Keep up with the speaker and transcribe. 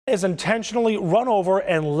Is intentionally run over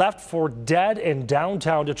and left for dead in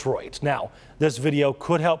downtown Detroit. Now, this video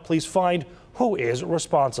could help police find who is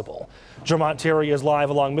responsible. Jermont Terry is live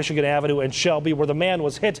along Michigan Avenue in Shelby, where the man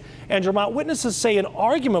was hit. And Jermont, witnesses say an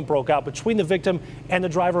argument broke out between the victim and the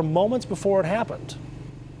driver moments before it happened.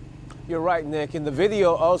 You're right, Nick. And the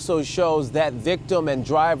video also shows that victim and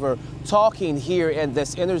driver talking here in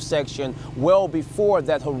this intersection well before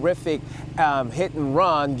that horrific hit and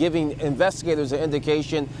run, giving investigators an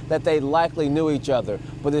indication that they likely knew each other.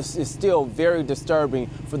 But it's still very disturbing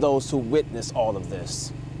for those who witnessed all of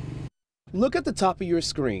this. Look at the top of your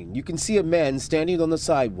screen. You can see a man standing on the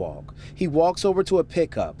sidewalk. He walks over to a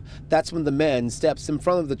pickup. That's when the man steps in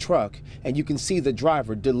front of the truck, and you can see the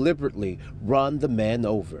driver deliberately run the man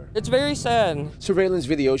over. It's very sad. Surveillance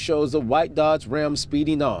video shows a white Dodge Ram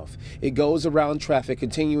speeding off. It goes around traffic,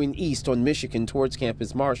 continuing east on Michigan towards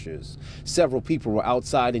Campus Martius. Several people were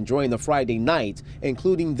outside enjoying a Friday night,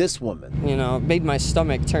 including this woman. You know, it made my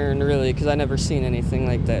stomach turn, really, because I've never seen anything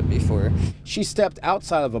like that before. She stepped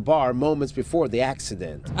outside of a bar moments before the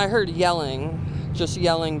accident. I heard yelling, just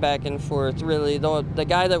yelling back and forth, really. The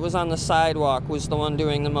guy that was on the sidewalk was the one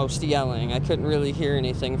doing the most yelling. I couldn't really hear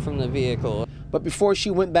anything from the vehicle. But before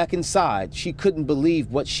she went back inside, she couldn't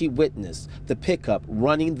believe what she witnessed, the pickup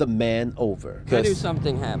running the man over. I knew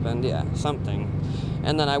something happened, yeah, something.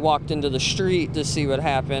 And then I walked into the street to see what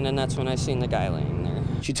happened, and that's when I seen the guy laying there.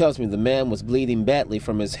 She tells me the man was bleeding badly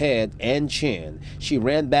from his head and chin. She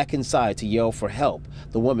ran back inside to yell for help.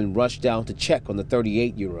 The woman rushed down to check on the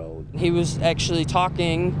 38-year-old. He was actually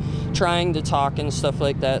talking, trying to talk and stuff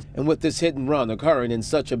like that. And with this hit and run occurring in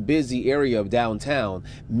such a busy area of downtown,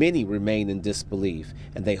 many remain in disbelief,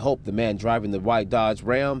 and they hope the man driving the white Dodge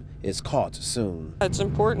Ram is caught soon. It's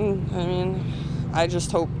important. I mean, I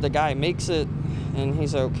just hope the guy makes it and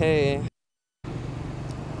he's okay.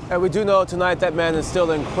 And we do know tonight that man is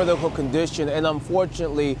still in critical condition, and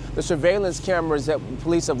unfortunately, the surveillance cameras that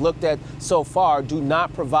police have looked at so far do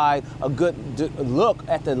not provide a good look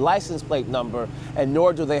at the license plate number, and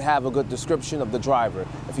nor do they have a good description of the driver.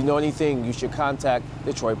 If you know anything, you should contact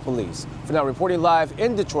Detroit Police. For now, reporting live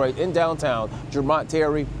in Detroit, in downtown, Jermont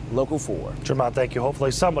Terry, Local 4. Jermont, thank you.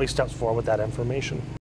 Hopefully somebody steps forward with that information.